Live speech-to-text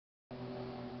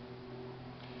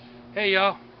Hey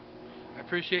y'all, I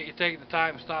appreciate you taking the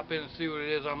time to stop in and see what it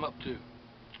is I'm up to.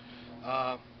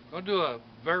 I'm going to do a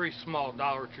very small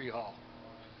Dollar Tree haul.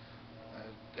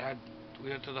 We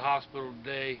went to the hospital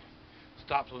today,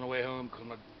 stopped on the way home because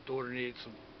my daughter needed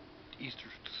some Easter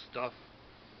stuff,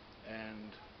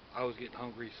 and I was getting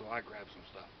hungry, so I grabbed some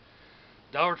stuff.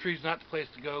 Dollar Tree's not the place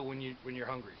to go when you're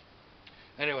hungry.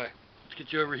 Anyway, let's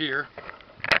get you over here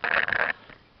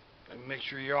and make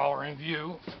sure you all are in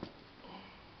view.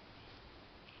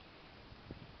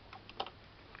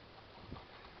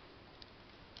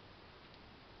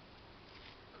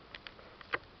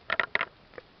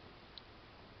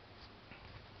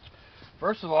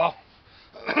 First of all,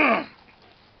 the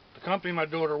company my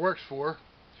daughter works for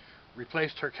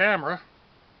replaced her camera,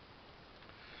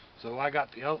 so I got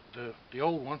the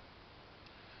old one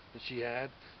that she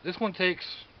had. This one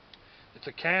it's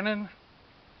a Canon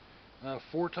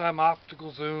 4-time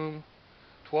optical zoom,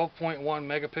 12.1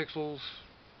 megapixels,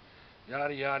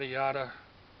 yada yada yada.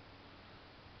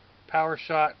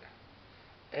 PowerShot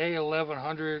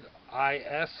A1100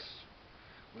 IS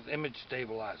with image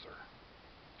stabilizer.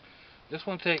 This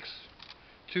one takes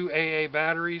 2 AA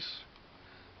batteries.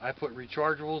 I put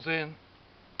rechargeables in.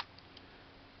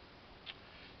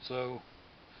 So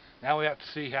now we have to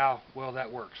see how well that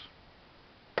works.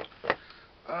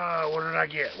 What did I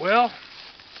get? Well,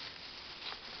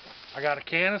 I got a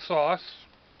can of sauce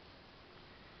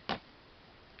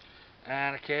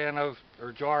and a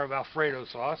jar of Alfredo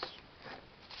sauce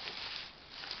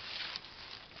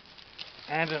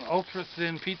and an ultra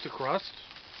thin pizza crust.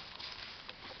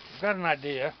 I've got an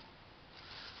idea.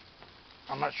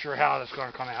 I'm not sure how that's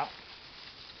going to come out.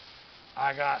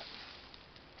 I got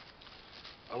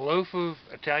a loaf of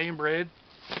Italian bread,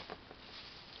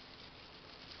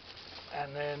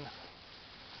 and then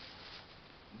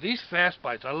these fast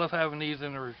bites. I love having these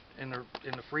in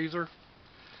the freezer.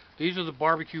 These are the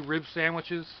barbecue rib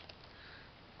sandwiches.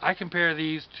 I compare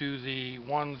these to the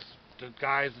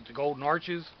guys at the Golden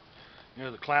Arches. You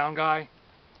know, the clown guy.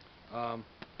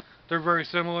 They're very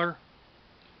similar.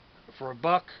 For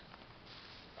 $1,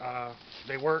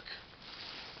 they work.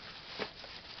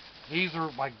 These are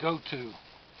my go-to.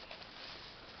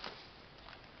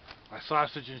 My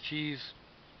sausage and cheese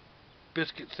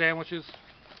biscuit sandwiches.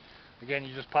 Again,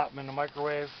 you just pop them in the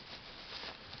microwave.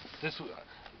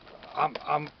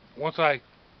 Once I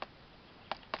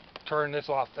turn this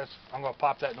off, I'm gonna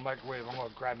pop that in the microwave. I'm gonna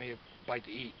grab me a bite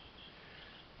to eat.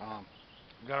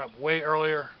 Got up way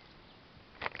earlier.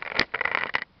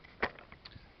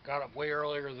 Got up way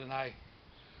earlier than I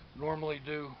normally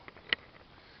do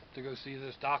to go see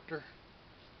this doctor,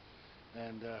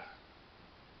 and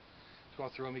it's going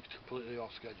to throw me completely off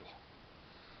schedule.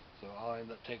 So I'll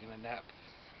end up taking a nap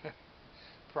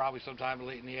probably sometime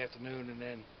late in the afternoon, and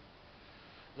then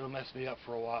it'll mess me up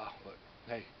for a while. But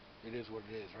hey, it is what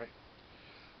it is, right?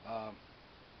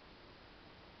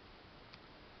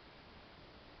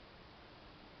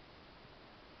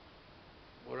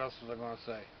 What else was I going to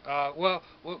say? Well,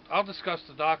 I'll discuss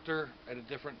the doctor at a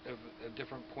different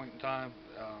point in time.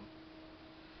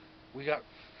 We got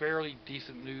fairly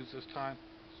decent news this time,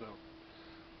 so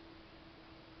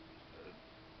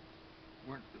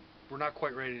we're we're not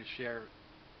quite ready to share it,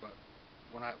 but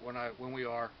when we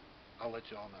are, I'll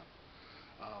let you all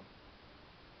know.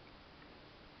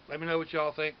 Let me know what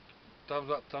y'all think. Thumbs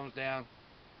up, thumbs down.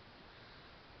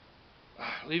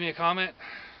 Leave me a comment.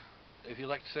 If you'd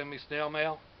like to send me snail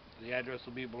mail, the address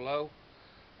will be below.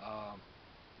 Um,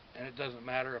 and it doesn't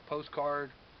matter, a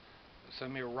postcard,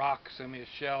 send me a rock, send me a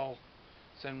shell,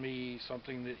 send me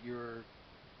something that your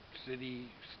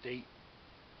city, state,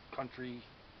 country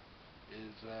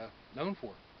is known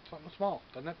for. Something small,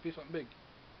 doesn't have to be something big.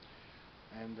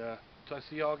 And until I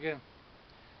see y'all again,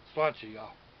 sláinte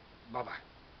y'all. Bye bye.